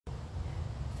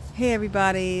Hey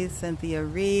everybody, Cynthia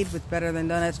Reed with Better Than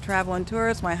Donuts Travel and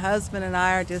Tours. My husband and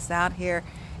I are just out here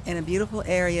in a beautiful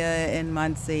area in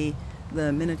Muncie, the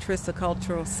Minnetrista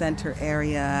Cultural Center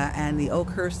area and the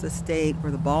Oakhurst Estate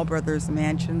where the Ball Brothers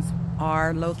mansions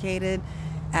are located.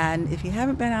 And if you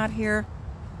haven't been out here,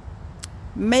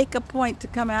 make a point to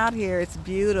come out here. It's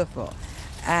beautiful.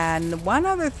 And one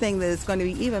other thing that is going to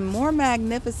be even more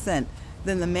magnificent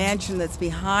than the mansion that's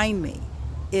behind me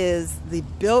is the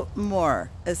Biltmore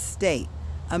Estate,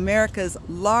 America's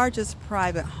largest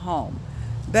private home.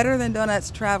 Better Than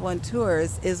Donuts Travel and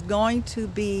Tours is going to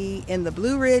be in the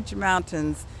Blue Ridge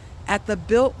Mountains at the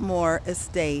Biltmore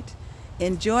Estate,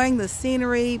 enjoying the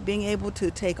scenery, being able to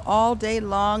take all day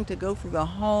long to go through the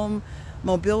home.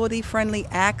 Mobility-friendly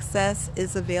access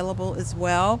is available as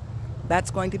well.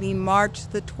 That's going to be March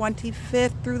the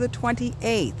 25th through the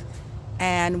 28th.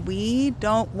 And we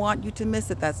don't want you to miss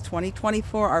it. That's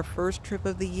 2024, our first trip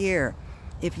of the year.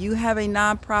 If you have a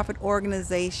nonprofit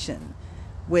organization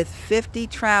with 50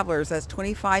 travelers, that's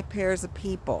 25 pairs of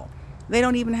people. They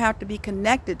don't even have to be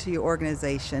connected to your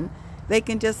organization. They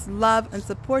can just love and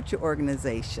support your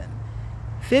organization.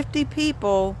 50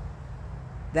 people,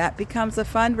 that becomes a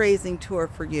fundraising tour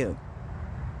for you.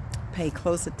 Pay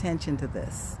close attention to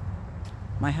this.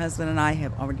 My husband and I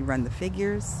have already run the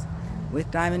figures with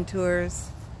Diamond Tours,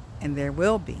 and there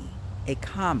will be a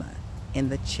comma in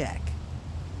the check.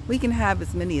 We can have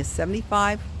as many as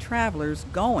 75 travelers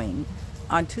going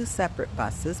on 2 separate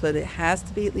buses, but it has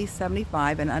to be at least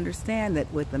 75, and understand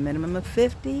that with a minimum of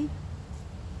 50,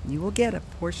 you will get a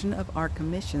portion of our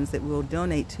commissions that we'll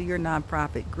donate to your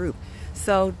nonprofit group.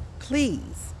 So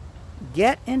please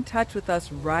get in touch with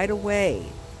us right away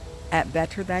at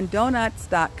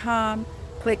BetterThanDonuts.com.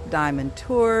 Click Diamond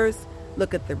Tours.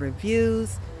 Look at the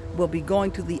reviews. We'll be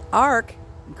going to the Ark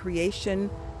Creation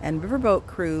and Riverboat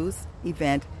Cruise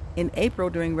event in April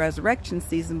during resurrection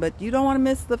season, but you don't want to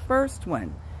miss the first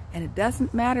one. And it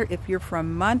doesn't matter if you're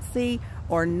from Muncie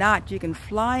or not. You can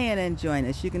fly in and join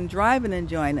us. You can drive in and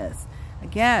join us.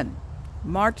 Again,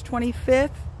 March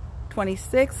 25th,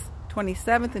 26th,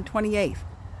 27th, and 28th.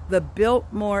 The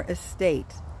Biltmore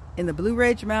Estate in the Blue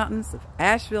Ridge Mountains of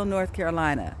Asheville, North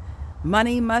Carolina.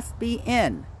 Money must be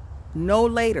in no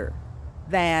later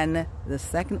than the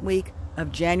second week of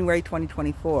January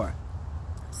 2024.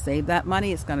 Save that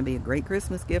money. It's going to be a great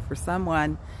Christmas gift for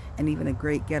someone and even a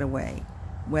great getaway.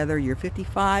 Whether you're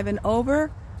 55 and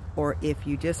over, or if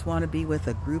you just want to be with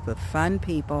a group of fun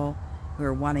people who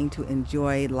are wanting to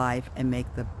enjoy life and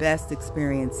make the best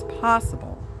experience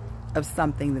possible of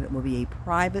something that will be a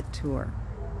private tour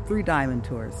through Diamond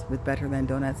Tours with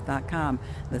BetterThanDonuts.com.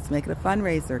 Let's make it a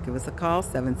fundraiser. Give us a call,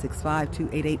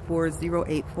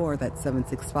 765-288-4084. That's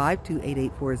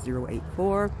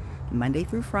 765-288-4084. Monday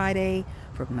through Friday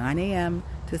from 9 a.m.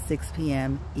 to 6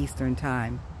 p.m. Eastern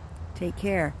Time. Take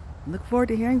care. Look forward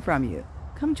to hearing from you.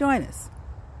 Come join us.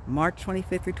 March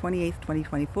 25th through 28th,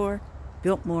 2024,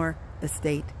 Biltmore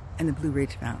Estate and the Blue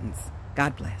Ridge Mountains.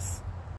 God bless.